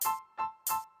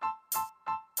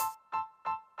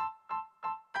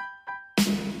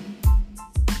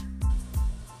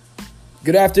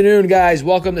Good afternoon, guys.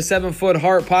 Welcome to 7 Foot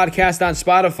Heart Podcast on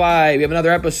Spotify. We have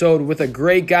another episode with a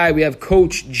great guy. We have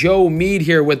Coach Joe Mead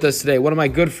here with us today, one of my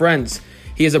good friends.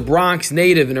 He is a Bronx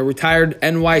native and a retired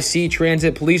NYC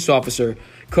transit police officer.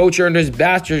 Coach earned his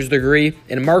bachelor's degree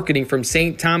in marketing from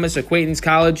St. Thomas Aquinas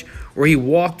College, where he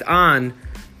walked on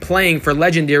playing for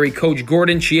legendary Coach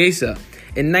Gordon Chiesa.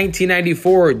 In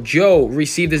 1994, Joe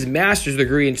received his master's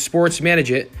degree in sports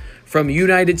management from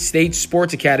United States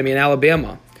Sports Academy in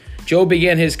Alabama. Joe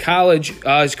began his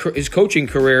his coaching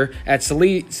career at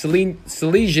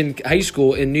Salesian High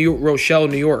School in New Rochelle,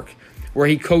 New York, where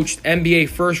he coached NBA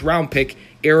first-round pick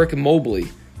Eric Mobley.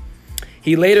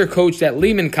 He later coached at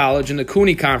Lehman College in the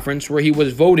Cooney Conference, where he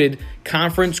was voted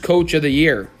Conference Coach of the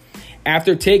Year.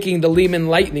 After taking the Lehman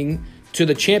Lightning to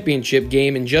the championship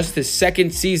game in just his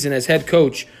second season as head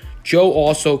coach, Joe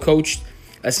also coached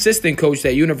assistant coach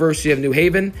at University of New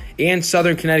Haven and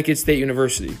Southern Connecticut State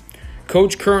University.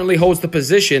 Coach currently holds the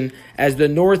position as the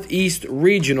Northeast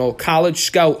Regional College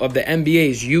Scout of the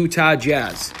NBA's Utah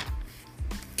Jazz.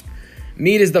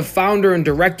 Mead is the founder and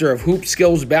director of Hoop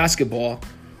Skills Basketball,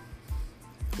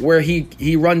 where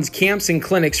he runs camps and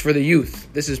clinics for the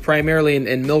youth. This is primarily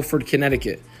in Milford,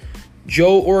 Connecticut.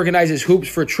 Joe organizes Hoops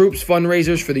for Troops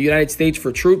fundraisers for the United States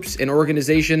for Troops, an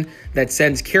organization that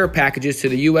sends care packages to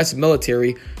the U.S.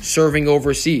 military serving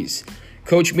overseas.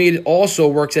 Coach Mead also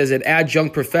works as an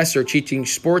adjunct professor teaching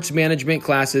sports management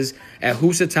classes at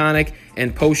Housatonic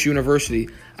and Post University.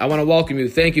 I want to welcome you.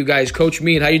 Thank you, guys. Coach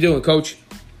Mead, how you doing, Coach?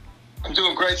 I'm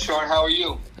doing great, Sean. How are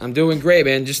you? I'm doing great,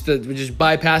 man. We're just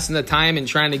bypassing the time and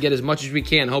trying to get as much as we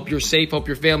can. Hope you're safe. Hope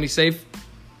your family's safe.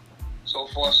 So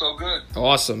far, so good.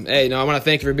 Awesome. Hey, I want to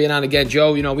thank you for being on again,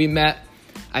 Joe.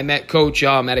 I met Coach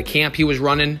at a camp he was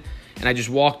running, and I just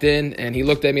walked in, and he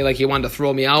looked at me like he wanted to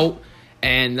throw me out.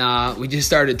 And we just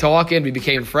started talking. We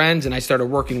became friends, and I started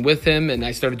working with him, and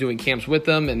I started doing camps with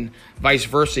him, and vice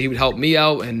versa. He would help me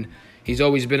out, and he's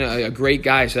always been a great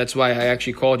guy. So that's why I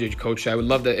actually called you, Coach. I would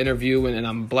love to interview, and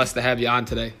I'm blessed to have you on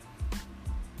today.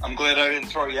 I'm glad I didn't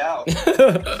throw you out.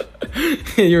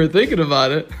 You were thinking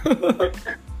about it.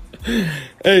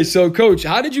 Hey, so, Coach,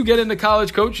 how did you get into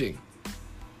college coaching?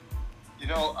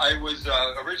 I was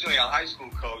originally a high school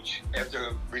coach.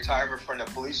 After retirement from the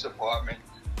police department,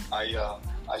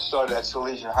 I started at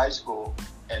Salesian High School,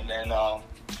 and then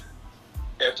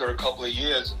after a couple of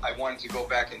years, I wanted to go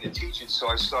back into teaching, so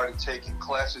I started taking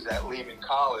classes at Lehman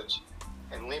College,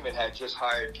 and Lehman had just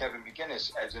hired Kevin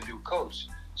McGinnis as a new coach.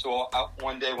 So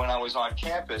one day when I was on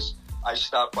campus, I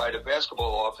stopped by the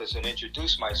basketball office and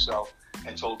introduced myself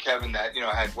and told Kevin that,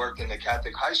 I had worked in the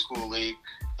Catholic High School League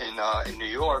in New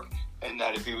York, and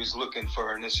that if he was looking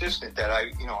for an assistant that I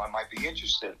might be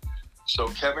interested. So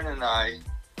Kevin and I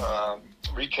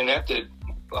reconnected.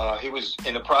 He was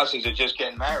in the process of just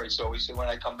getting married, so he said, when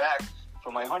I come back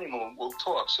from my honeymoon, we'll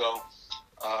talk. So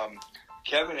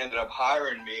Kevin ended up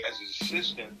hiring me as his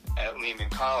assistant at Lehman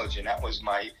College, and that was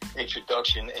my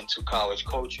introduction into college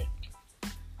coaching.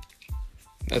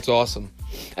 That's awesome.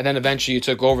 And then eventually you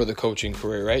took over the coaching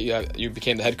career, right? You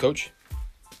became the head coach?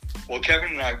 Well,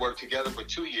 Kevin and I worked together for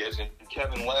 2 years, and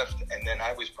Kevin left, and then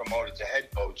I was promoted to head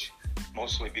coach,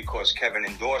 mostly because Kevin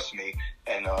endorsed me,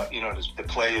 and the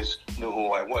players knew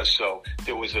who I was, so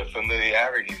there was a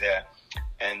familiarity there.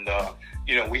 And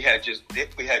we had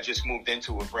just moved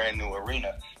into a brand new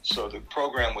arena, so the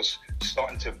program was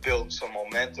starting to build some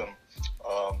momentum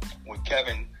with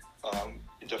Kevin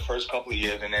the first couple of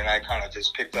years, and then I kind of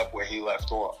just picked up where he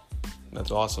left off.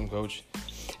 That's awesome, Coach.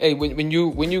 Hey, when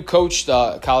you coached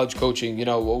college coaching,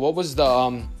 what was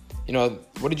the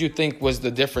what did you think was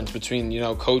the difference between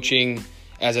coaching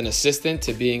as an assistant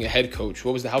to being a head coach?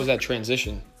 How was that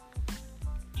transition?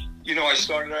 I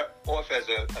started off as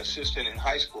an assistant in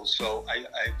high school, so I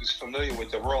was familiar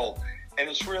with the role, and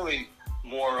it's really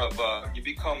more of you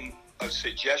become a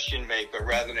suggestion maker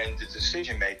rather than the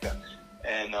decision maker.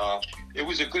 And it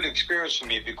was a good experience for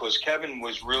me because Kevin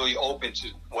was really open to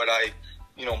what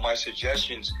my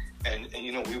suggestions, and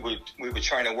we were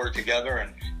trying to work together,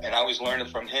 and I was learning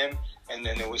from him. And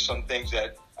then there was some things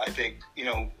that I think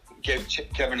gave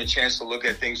Kevin a chance to look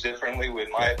at things differently with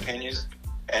my opinions.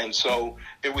 And so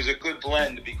it was a good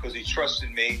blend because he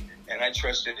trusted me and I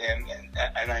trusted him,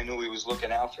 and I knew he was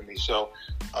looking out for me. So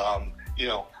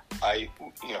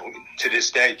to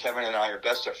this day, Kevin and I are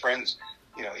best of friends.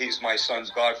 He's my son's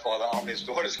godfather. I'm his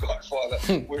daughter's godfather.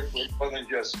 We're more than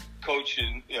just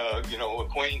coaching,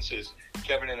 acquaintances.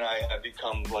 Kevin and I have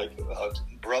become like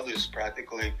brothers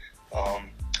practically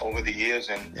over the years,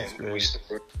 and we still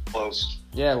very close.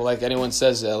 Yeah, well, like anyone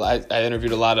says, I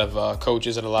interviewed a lot of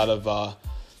coaches and a lot of,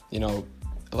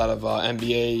 a lot of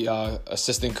NBA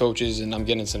assistant coaches, and I'm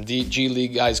getting some G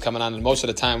League guys coming on. And most of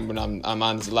the time when I'm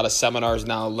on a lot of seminars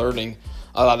now learning,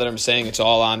 a lot of them saying it's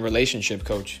all on relationship,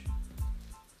 Coach.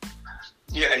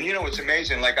 Yeah, and it's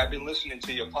amazing. Like, I've been listening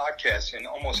to your podcast, and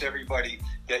almost everybody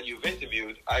that you've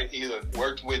interviewed, I either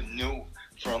worked with, knew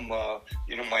from,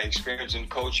 my experience in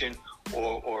coaching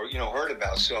or heard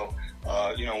about. So,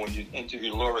 when you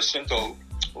interviewed Laura Cinto,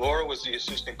 Laura was the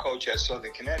assistant coach at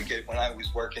Southern Connecticut when I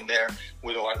was working there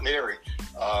with Art Leary.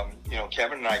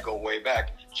 Kevin and I go way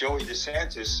back. Joey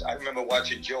DeSantis, I remember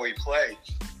watching Joey play.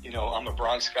 I'm a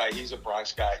Bronx guy. He's a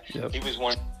Bronx guy. Yep. He was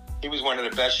one of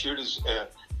the best shooters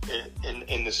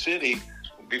in the city.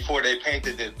 Before they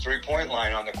painted the 3-point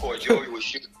line on the court, Joey was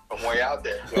shooting from way out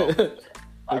there. So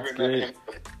I remember him.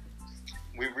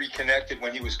 We reconnected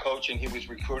when he was coaching. He was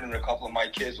recruiting a couple of my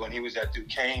kids when he was at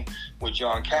Duquesne with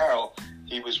John Carroll.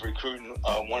 He was recruiting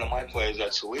one of my players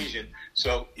at Salesian.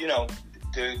 So,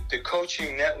 the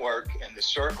coaching network and the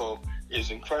circle is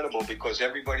incredible because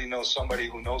everybody knows somebody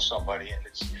who knows somebody, and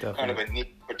it's Definitely. Kind of a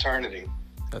neat fraternity.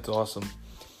 That's awesome.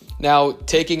 Now,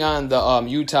 taking on the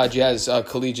Utah Jazz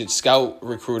collegiate scout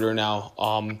recruiter now,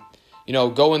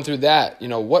 going through that,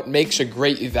 what makes a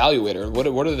great evaluator?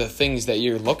 What are the things that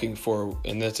you're looking for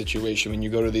in that situation when you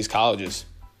go to these colleges?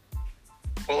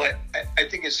 Well, I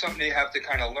think it's something you have to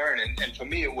kind of learn. And for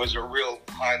me, it was a real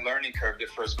high learning curve the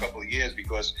first couple of years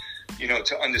because,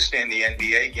 to understand the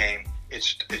NBA game,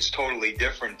 it's totally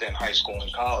different than high school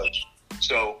and college.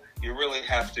 So you really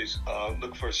have to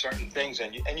look for certain things,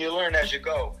 and you learn as you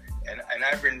go. And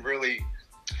I've been really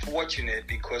fortunate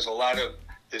because a lot of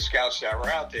the scouts that were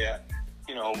out there,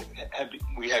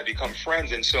 we had become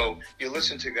friends. And so you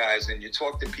listen to guys and you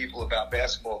talk to people about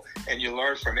basketball and you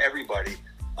learn from everybody.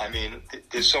 I mean,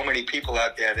 there's so many people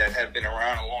out there that have been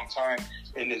around a long time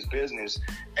in this business,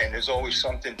 and there's always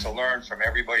something to learn from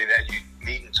everybody that you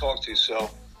meet and talk to.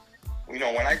 So,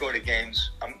 when I go to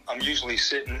games, I'm usually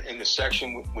sitting in the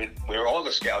section with where all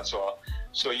the scouts are.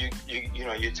 So you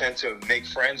tend to make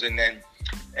friends, and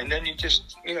then you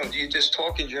just you're just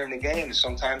talking during the game.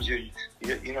 Sometimes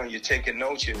you're taking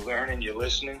notes, you're learning, you're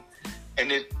listening,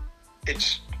 and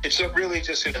it's really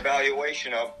just an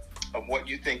evaluation of what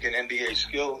you think an NBA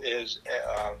skill is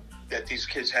that these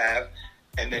kids have,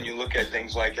 and then you look at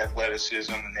things like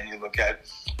athleticism, and then you look at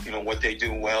what they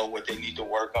do well, what they need to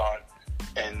work on.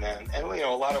 And a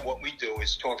lot of what we do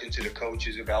is talking to the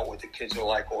coaches about what the kids are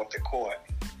like off the court.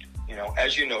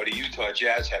 As you know, the Utah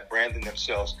Jazz have branded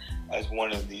themselves as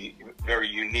one of the very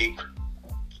unique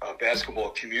basketball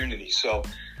communities. So,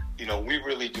 we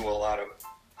really do a lot of,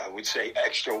 I would say,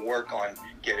 extra work on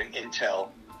getting intel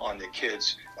on the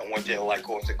kids and what they're like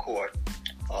off the court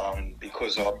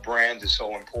because our brand is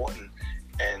so important,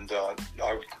 and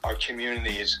our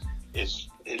community is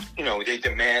they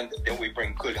demand that we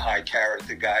bring good, high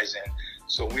character guys in.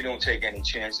 So we don't take any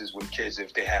chances with kids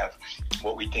if they have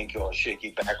what we think are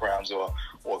shaky backgrounds or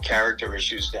character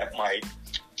issues that might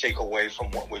take away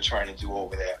from what we're trying to do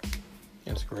over there.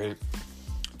 That's great.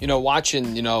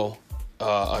 Watching,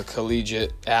 a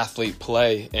collegiate athlete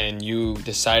play and you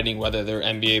deciding whether they're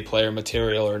NBA player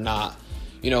material or not,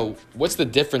 what's the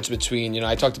difference between,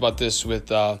 I talked about this with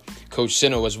Coach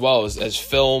Sino as well, as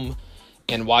film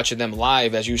and watching them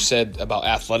live, as you said about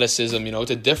athleticism,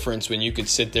 it's a difference when you could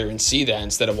sit there and see that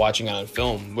instead of watching it on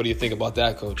film. What do you think about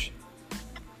that, Coach?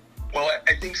 Well,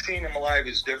 I think seeing them live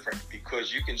is different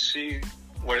because you can see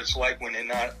what it's like when they're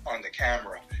not on the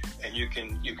camera, and you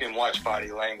can watch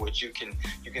body language. You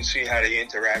can see how they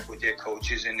interact with their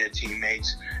coaches and their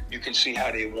teammates. You can see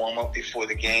how they warm up before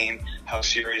the game, how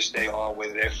serious they are,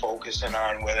 whether they're focusing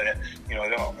on, whether they're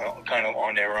kind of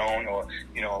on their own, or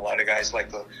a lot of guys like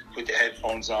to put their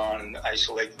headphones on and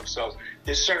isolate themselves.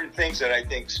 There's certain things that I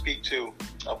think speak to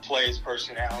a player's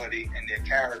personality and their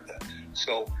character.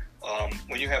 So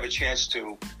when you have a chance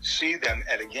to see them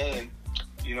at a game,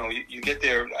 you get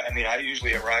there. I mean, I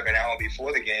usually arrive an hour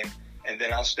before the game, and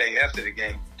then I'll stay after the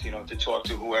game, to talk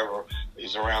to whoever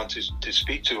is around to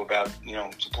speak to about,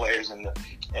 to players and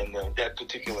that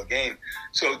particular game.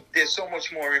 So there's so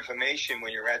much more information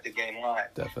when you're at the game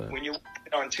live. Definitely. When you watch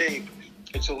it on tape,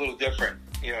 it's a little different.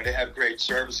 They have great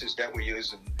services that we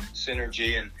use, and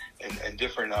Synergy and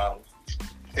different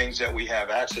things that we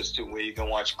have access to where you can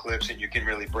watch clips and you can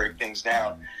really break things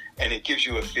down, and it gives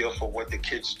you a feel for what the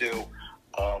kids do.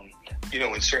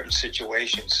 In certain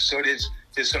situations. So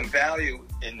there's some value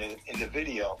in the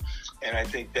video, and I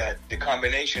think that the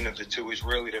combination of the two is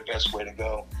really the best way to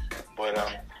go.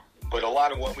 But a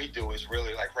lot of what we do is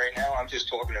really, like right now, I'm just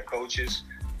talking to coaches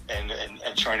and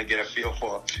trying to get a feel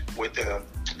for what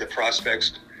the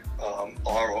prospects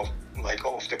are off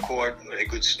the court. Are they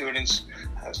good students?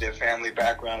 How's their family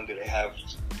background? Do they have,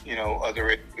 other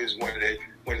areas? What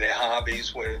are their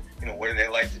hobbies? What do they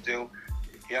like to do?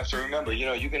 You have to remember,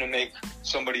 you're going to make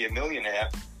somebody a millionaire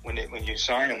when you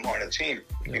sign them on a team.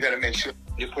 You got to make sure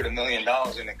you put $1 million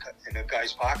in a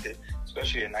guy's pocket,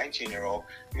 especially a 19-year-old.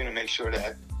 You're going to make sure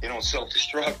that they don't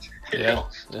self-destruct. Yeah.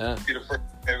 Be the first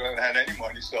they've ever had any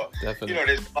money. So, definitely.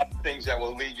 There's a lot of things that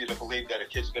will lead you to believe that a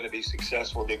kid's going to be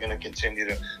successful. They're going to continue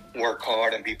to work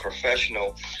hard and be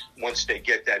professional once they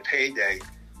get that payday.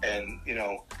 And,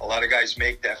 a lot of guys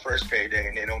make that first payday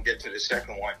and they don't get to the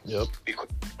second one. Yep. Because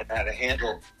they know how to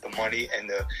handle the money and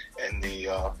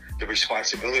the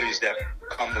responsibilities that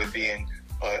come with being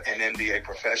an NBA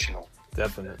professional.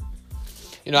 Definitely.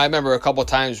 I remember a couple of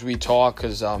times we talked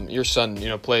because your son,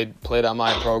 played on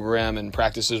my program and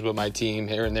practices with my team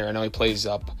here and there. I know he plays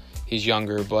up. He's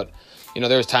younger, but,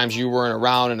 there was times you weren't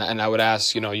around and I would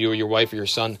ask, you or your wife or your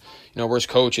son, where's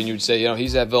Coach? And you'd say,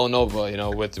 he's at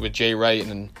Villanova, with Jay Wright.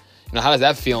 And, how does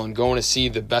that feel? And going to see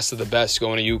the best of the best,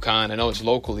 going to UConn? I know it's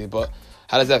locally, but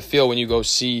how does that feel when you go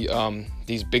see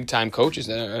these big-time coaches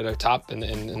that are top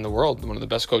in the world, one of the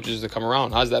best coaches to come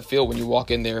around? How does that feel when you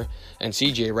walk in there and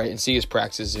see Jay Wright and see his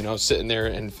practices, sitting there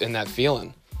and that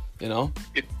feeling,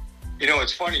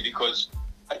 It's funny because,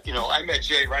 I met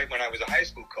Jay Wright when I was a high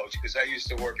school coach because I used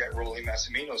to work at Rolly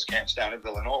Massimino's camps down in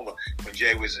Villanova when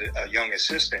Jay was a young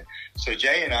assistant. So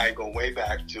Jay and I go way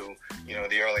back to,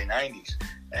 the early 90s.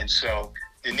 And so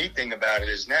the neat thing about it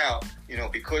is now,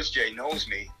 because Jay knows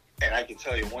me, and I can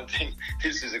tell you one thing,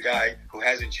 this is a guy who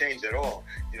hasn't changed at all.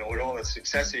 With all the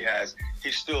success he has,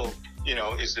 he still,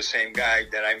 is the same guy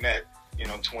that I met,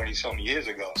 20-some years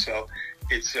ago. So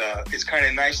it's kind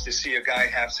of nice to see a guy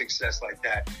have success like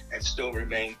that and still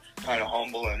remain kind of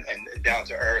humble and down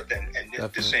to earth and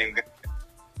the same guy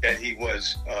that he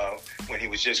was when he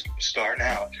was just starting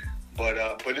out. But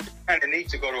it's kind of neat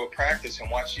to go to a practice and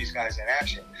watch these guys in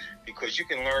action because you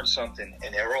can learn something,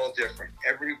 and they're all different.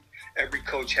 Every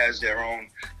coach has their own,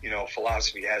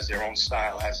 philosophy, has their own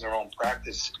style, has their own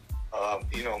practice,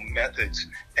 methods.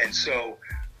 And so,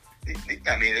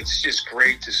 it's just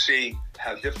great to see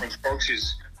how different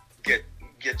coaches get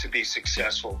to be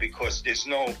successful because there's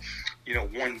no,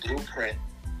 one blueprint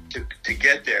to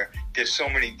get there. There's so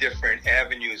many different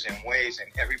avenues and ways, and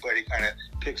everybody kind of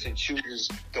picks and chooses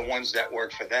the ones that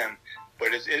work for them.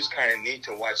 But it is kind of neat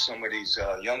to watch some of these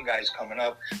young guys coming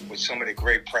up with some of the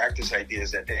great practice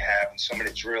ideas that they have and some of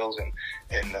the drills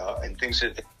and things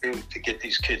that they do to get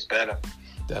these kids better.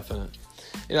 Definitely.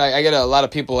 I get a lot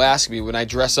of people ask me when I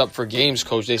dress up for games,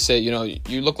 Coach, they say,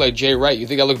 you look like Jay Wright. You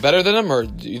think I look better than him, or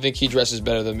do you think he dresses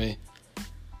better than me?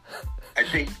 I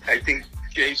think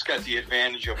Jay's got the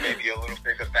advantage of maybe a little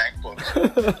bigger bank book.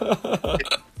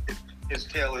 His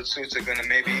tailored suits are going to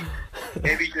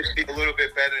maybe just be a little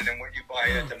bit better than what you buy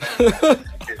at the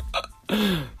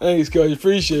Men's. Thanks, Coach.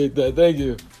 Appreciate that. Thank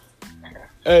you.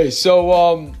 Hey,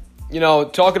 so,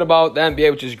 talking about the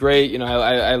NBA, which is great.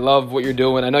 I love what you're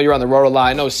doing. I know you're on the road a lot.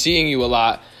 I know seeing you a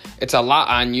lot, it's a lot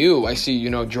on you. I see,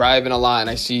 driving a lot, and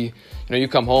I see, you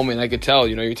come home and I could tell,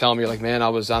 you're telling me, you're like, man, I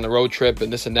was on the road trip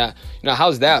and this and that.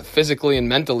 How's that physically and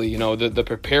mentally, the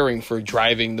preparing for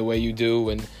driving the way you do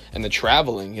and the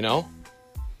traveling, You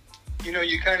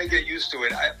kind of get used to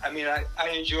it. I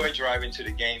enjoy driving to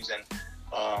the games. And,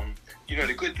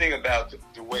 the good thing about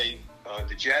the way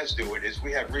the Jazz do it is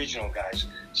we have regional guys.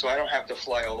 So I don't have to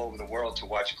fly all over the world to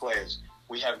watch players.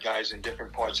 We have guys in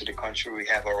different parts of the country. We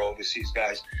have our overseas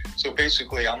guys. So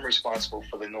basically, I'm responsible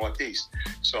for the Northeast.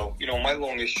 So, my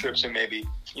longest trips are maybe,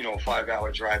 a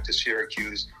 5-hour drive to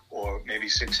Syracuse or maybe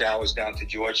 6 hours down to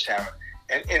Georgetown.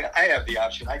 And I have the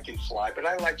option. I can fly, but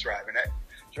I like driving.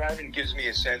 Driving gives me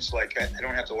a sense like I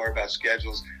don't have to worry about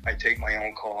schedules. I take my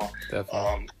own car.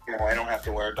 I don't have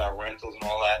to worry about rentals and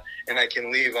all that. And I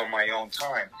can leave on my own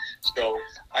time. So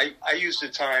I use the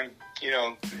time,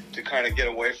 to kind of get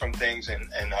away from things and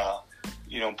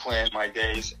plan my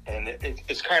days. And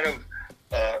it's kind of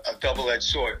a double-edged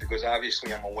sword because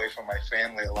obviously I'm away from my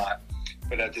family a lot.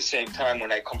 But at the same time, when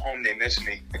I come home, they miss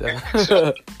me.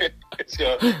 So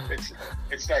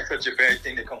it's not such a bad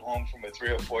thing to come home from a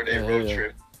 3 or 4 day road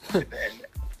trip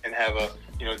and have a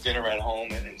dinner at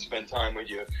home and spend time with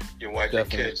your wife and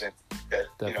kids, and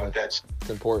that that's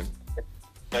important.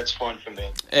 That's fun for me.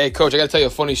 Hey, Coach, I got to tell you a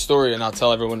funny story, and I'll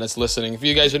tell everyone that's listening. If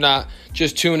you guys are not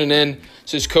just tuning in,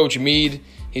 this is Coach Mead.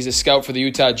 He's a scout for the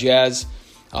Utah Jazz.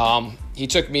 He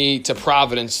took me to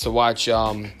Providence to watch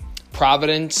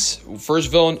Providence versus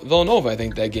Villanova, I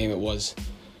think that game it was.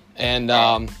 And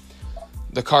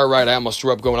the car ride, I almost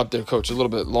threw up going up there, Coach. A little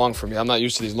bit long for me. I'm not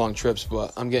used to these long trips,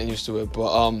 but I'm getting used to it.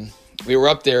 But we were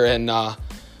up there, and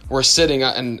we're sitting,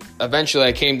 and eventually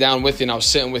I came down with you, and I was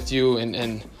sitting with you,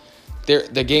 and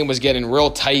the game was getting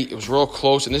real tight. It was real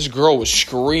close, and this girl was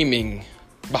screaming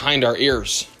behind our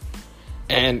ears.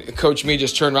 And Coach Me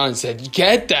just turned around and said,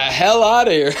 "Get the hell out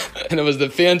of here." And it was the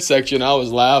fan section. I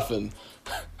was laughing.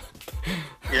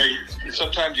 Yeah,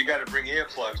 sometimes you got to bring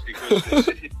earplugs because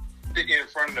sitting in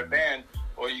front of the band,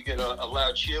 or you get a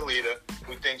loud cheerleader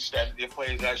who thinks that the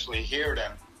players actually hear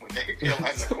them when they feel on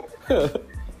the court.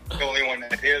 The only one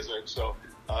that hears it. So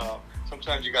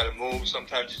sometimes you got to move.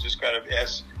 Sometimes you just got to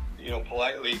ask,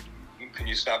 politely, "Can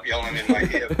you stop yelling in my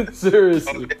ear?"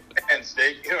 Seriously. Fans,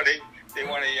 they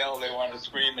want to yell, they want to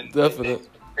scream, and Definite.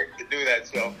 They do that.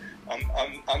 So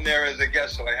I'm there as a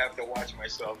guest, so I have to watch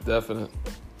myself. Definite.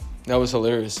 That was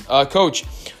hilarious. Coach,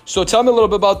 so tell me a little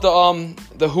bit about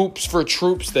the Hoops for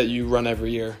Troops that you run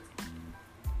every year.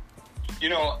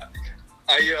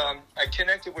 I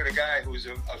connected with a guy who's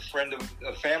a friend of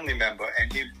a family member,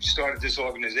 and he started this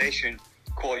organization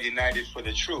called United for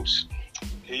the Troops.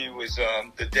 He was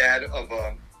the dad of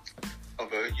a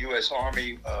U.S.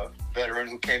 Army veteran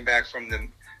who came back from the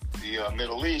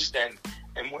Middle East, and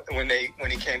when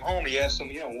he came home, he asked him,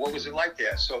 what was it like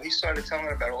there? So he started telling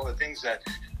him about all the things that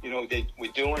they were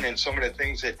doing and some of the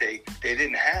things that they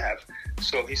didn't have.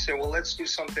 So he said, well, let's do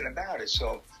something about it.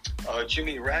 So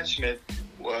Jimmy Ratschmidt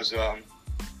was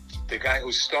the guy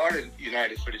who started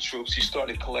United for the Troops. He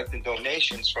started collecting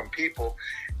donations from people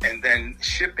and then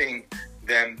shipping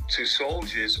them to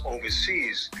soldiers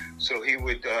overseas. So he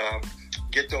would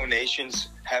get donations,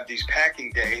 have these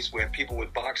packing days where people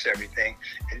would box everything,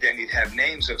 and then he'd have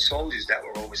names of soldiers that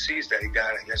were overseas that he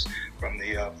got, I guess, from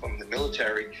the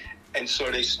military. And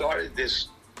so they started this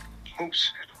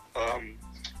Hoops,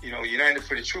 United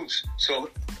for the Troops. So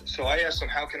I asked him,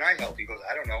 how can I help? He goes,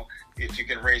 I don't know. If you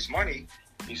can raise money,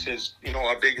 he says,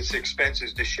 our biggest expense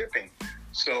is the shipping.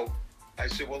 So I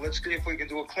said, well, let's see if we can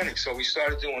do a clinic. So we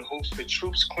started doing Hoops for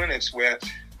Troops clinics where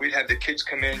we'd have the kids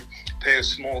come in, pay a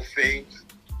small fee,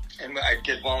 and I'd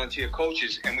get volunteer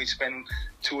coaches, and we'd spend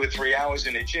 2 or 3 hours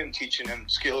in the gym teaching them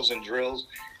skills and drills.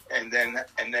 And then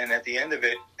at the end of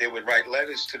it, they would write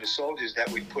letters to the soldiers that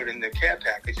we put in the care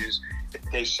packages that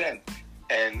they sent.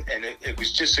 And it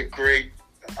was just a great,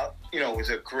 it was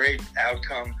a great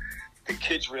outcome. The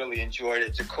kids really enjoyed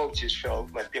it. The coaches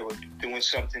felt like they were doing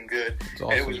something good.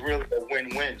 Awesome. And it was really a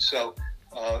win-win. So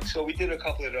we did a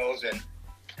couple of those, and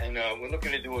we're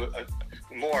looking to do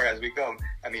more as we go.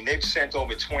 I mean, they've sent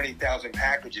over 20,000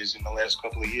 packages in the last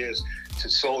couple of years to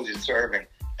soldiers serving.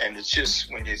 And it's just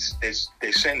when they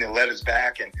send their letters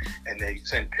back and they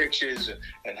send pictures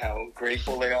and how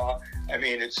grateful they are. I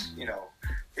mean, it's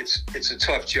a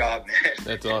tough job, man.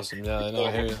 That's awesome. Yeah, I know.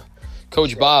 I hear you.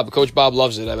 Coach Bob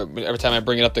loves it. Every time I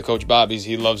bring it up to Coach Bob,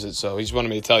 he loves it. So he just wanted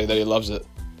me to tell you that he loves it.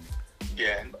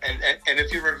 Yeah, and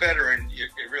if you're a veteran,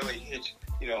 it really hits,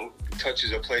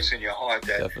 touches a place in your heart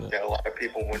that a lot of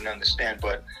people wouldn't understand.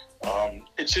 But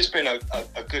it's just been a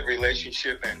good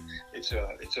relationship, and it's a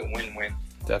win-win.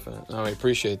 Definitely. I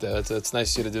appreciate that. It's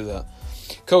nice of you to do that.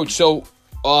 Coach, so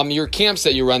your camps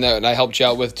that you run that I helped you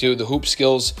out with too, the Hoop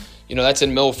Skills, that's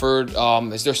in Milford.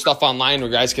 Is there stuff online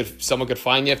where someone could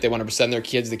find you if they want to send their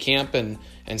kids to camp and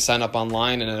sign up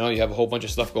online? And I know you have a whole bunch of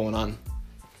stuff going on.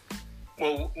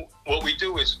 Well, what we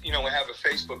do is, we have a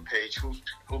Facebook page,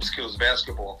 Hoop Skills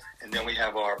Basketball, and then we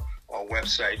have our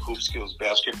website,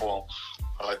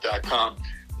 hoopskillsbasketball.com,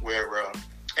 where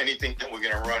anything that we're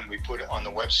going to run, we put it on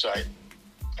the website,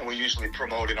 and we usually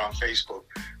promote it on Facebook.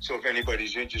 So if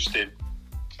anybody's interested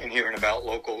in hearing about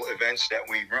local events that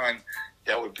we run,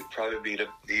 that would probably be the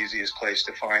easiest place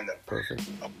to find them. Perfect.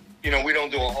 We don't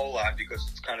do a whole lot because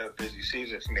it's kind of a busy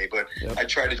season for me, but I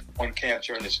try to do one camp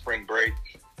during the spring break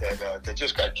that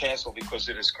just got canceled because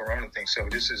of this corona thing. So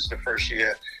this is the first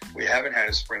year we haven't had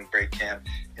a spring break camp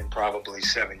in probably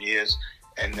 7 years.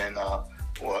 And then,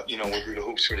 we'll do the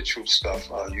Hoops for the Troops stuff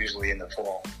usually in the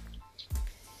fall.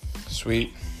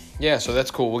 Sweet. Yeah, so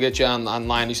that's cool. We'll get you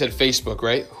online. You said Facebook,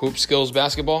 right? Hoop Skills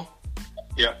Basketball?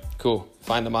 Yeah. Cool.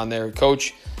 Find them on there.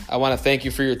 Coach, I want to thank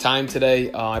you for your time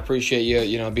today. I appreciate you,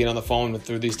 being on the phone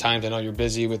through these times. I know you're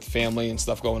busy with family and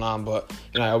stuff going on, but,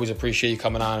 I always appreciate you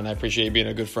coming on, and I appreciate you being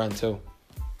a good friend too.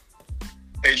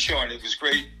 Hey, Sean, it was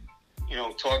great,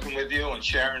 talking with you and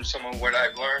sharing some of what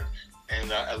I've learned,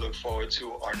 and I look forward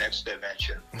to our next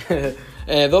adventure.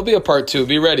 And there'll be a part 2.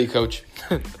 Be ready, Coach.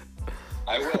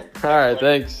 I will. All right,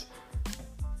 thanks.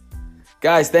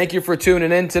 Guys, thank you for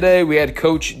tuning in today. We had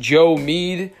Coach Joe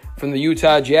Mead from the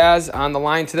Utah Jazz on the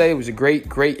line today. It was a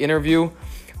great interview.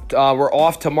 We're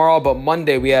off tomorrow, but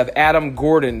Monday we have Adam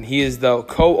Gordon. He is the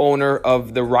co-owner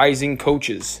of the Rising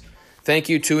Coaches. Thank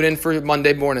you. Tune in for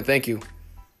Monday morning. Thank you.